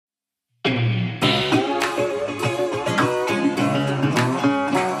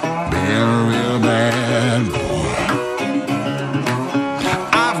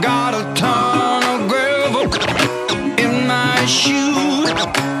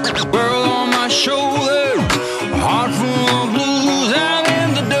World on my shoulder, heart full of blues, I'm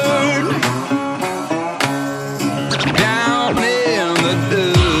in the dirt, down in the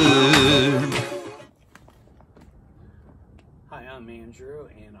dirt. Hi, I'm Andrew,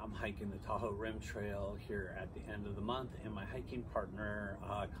 and I'm hiking the Tahoe Rim Trail here at the end of the month, and my hiking partner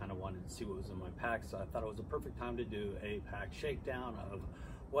kind of wanted to see what was in my pack, so I thought it was a perfect time to do a pack shakedown of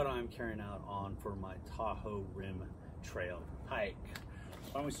what I'm carrying out on for my Tahoe Rim Trail hike.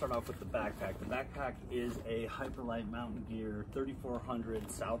 Why don't we start off with the backpack? The backpack is a Hyperlight Mountain Gear 3400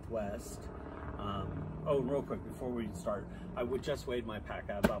 Southwest. Oh, real quick, before we start, I just weighed my pack.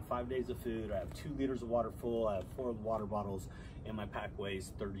 I have about 5 days of food. I have 2 liters of water full. I have 4 water bottles, and my pack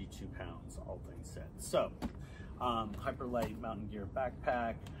weighs 32 pounds, all things said. So, Hyperlight Mountain Gear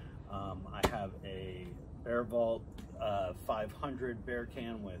backpack. I have a Bear Vault 500 bear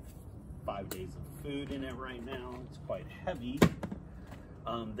can with 5 days of food in it right now. It's quite heavy.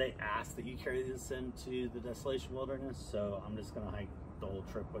 They asked that you carry this into the Desolation Wilderness, so I'm just gonna hike the whole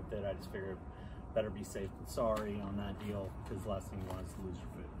trip with it. I just figured better be safe than sorry on that deal, because the last thing you want is to lose your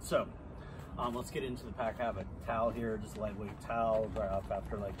food. So let's get into the pack. I have a towel here, just a lightweight towel, dry off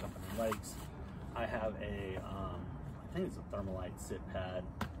after like jumping in lakes. I have a, I think it's a Thermalite sit pad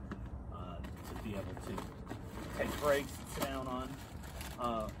to be able to take breaks and sit down on.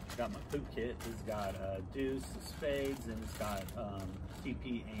 Got my poop kit. It's got a deuce, some spades, and it's got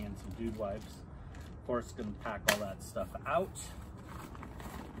TP and some dude wipes. Of course, gonna pack all that stuff out.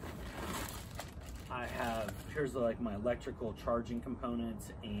 I have, here's like my electrical charging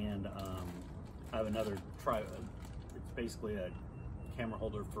components, and I have another it's basically a camera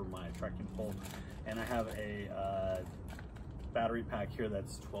holder for my trekking pole, and I have a battery pack here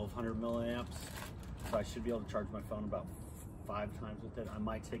that's 1200 milliamps, so I should be able to charge my phone about 5 times with it. I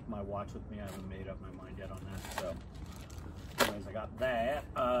might take my watch with me. I haven't made up my mind yet on that. So anyways, I got that.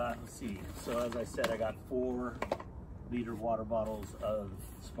 Let's see. So as I said, I got 4-liter water bottles of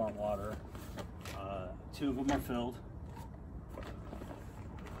Smart Water. 2 of them are filled.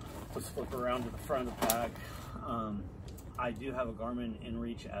 Let's flip around to the front of the pack. I do have a Garmin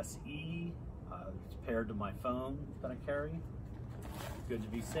InReach SE. It's paired to my phone that I carry. Good to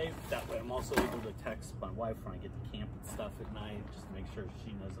be safe. That way I'm also able to text my wife when I get to camp and stuff at night, just to make sure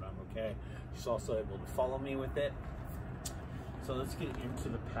she knows that I'm okay. She's also able to follow me with it. So let's get into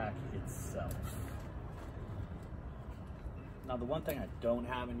the pack itself. Now the one thing I don't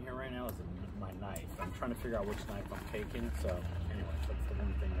have in here right now is my knife. I'm trying to figure out which knife I'm taking. So anyway, that's the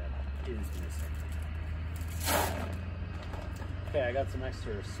one thing that is missing. Okay, I got some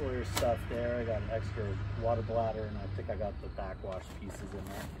extra Sawyer stuff there. I got an extra water bladder, and I think I got the backwash pieces in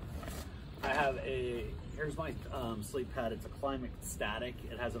there. I have here's my sleep pad. It's a Climate Static.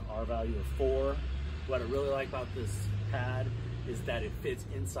 It has an R value of 4. What I really like about this pad is that it fits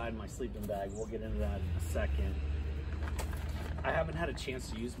inside my sleeping bag. We'll get into that in a second. I haven't had a chance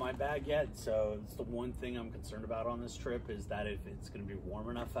to use my bag yet, so it's the one thing I'm concerned about on this trip, is that if it's going to be warm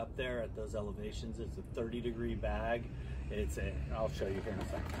enough up there at those elevations. It's a 30-degree bag. I'll show you here in a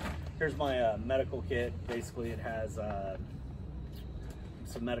second. Here's my medical kit. Basically, it has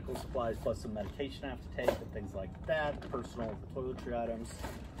some medical supplies plus some medication I have to take and things like that, personal toiletry items.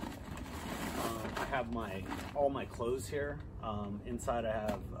 I have all my clothes here. Inside I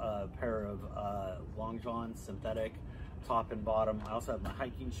have a pair of long johns, synthetic, top and bottom. I also have my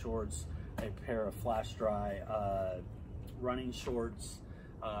hiking shorts, a pair of flash dry running shorts.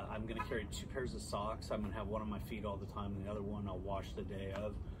 I'm gonna carry 2 pairs of socks. I'm gonna have one on my feet all the time, and the other one I'll wash the day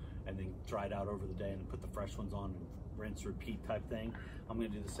of, and then dry it out over the day, and then put the fresh ones on and rinse, repeat type thing. I'm gonna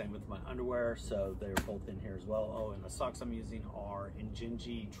do the same with my underwear, so they're both in here as well. Oh, and the socks I'm using are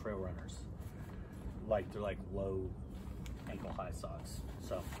Injinji Trail Runners. They're like low ankle high socks.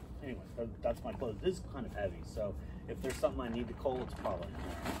 So anyway, that's my clothes. This is kind of heavy, so if there's something I need to cull, it's probably in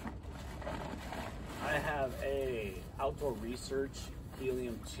there. I have a Outdoor Research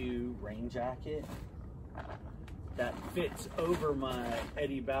Helium 2 rain jacket that fits over my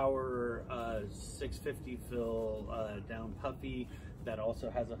Eddie Bauer 650 fill down puffy that also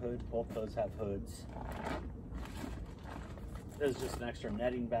has a hood. Both those have hoods. There's just an extra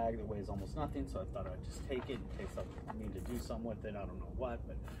netting bag that weighs almost nothing, so I thought I'd just take it in case I need to do something with it. I don't know what,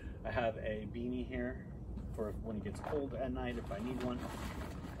 but I have a beanie here for when it gets cold at night if I need one.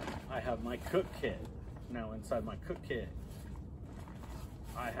 I have my cook kit. Now inside my cook kit,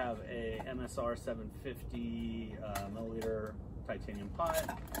 I have a MSR 750 milliliter titanium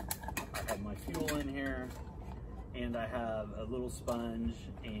pot. I have my fuel in here, and I have a little sponge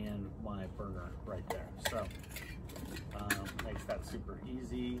and my burner right there. So makes that super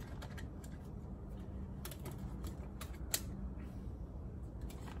easy.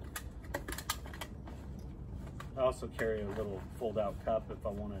 also carry a little fold-out cup if I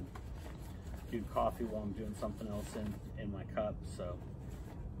want to do coffee while I'm doing something else in my cup. So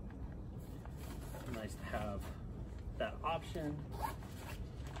nice to have that option.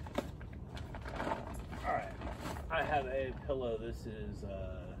 All right, I have a pillow. This is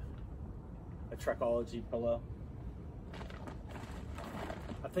a Trekology pillow.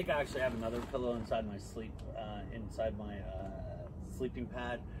 I think I actually have another pillow inside my sleeping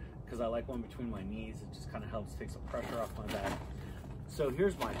pad, because I like one between my knees. It just kind of helps take some pressure off my back. So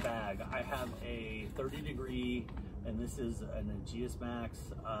here's my bag. I have a 30-degree, and this is an Aegeus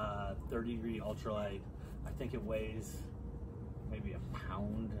Max 30-degree ultralight. I think it weighs maybe a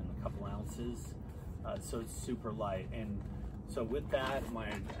pound and a couple ounces. So it's super light. And so with that,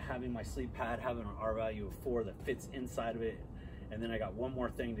 having my sleep pad, having an R value of 4 that fits inside of it. And then I got one more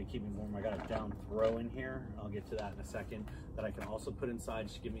thing to keep me warm. I got a down throw in here. I'll get to that in a second. That I can also put inside,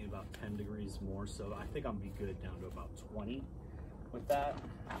 just give me about 10 degrees more. So I think I'll be good down to about 20 with that.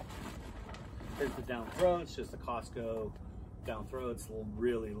 Here's the down throw. It's just a Costco down throw. It's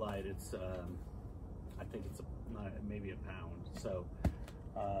really light. It's I think it's maybe a pound. So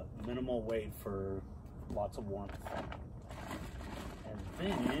minimal weight for lots of warmth.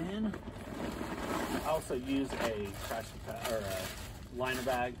 And then I also use a liner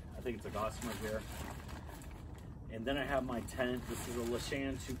bag. I think it's a Gossamer here. And then I have my tent. This is a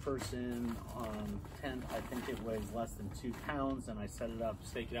Lashan 2-person tent. I think it weighs less than 2 pounds, and I set it up,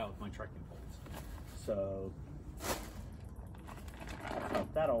 stake it out with my trekking poles. So I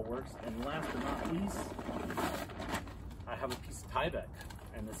hope that all works. And last but not least, I have a piece of Tyvek,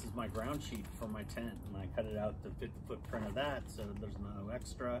 and this is my ground sheet for my tent, and I cut it out to fit the footprint of that, so there's no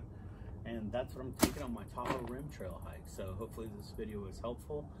extra. And that's what I'm taking on my Tahoe Rim Trail hike. So hopefully this video was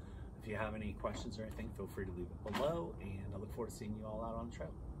helpful. If you have any questions or anything, feel free to leave it below, and I look forward to seeing you all out on the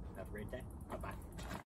trail. Have a great day. Bye-bye.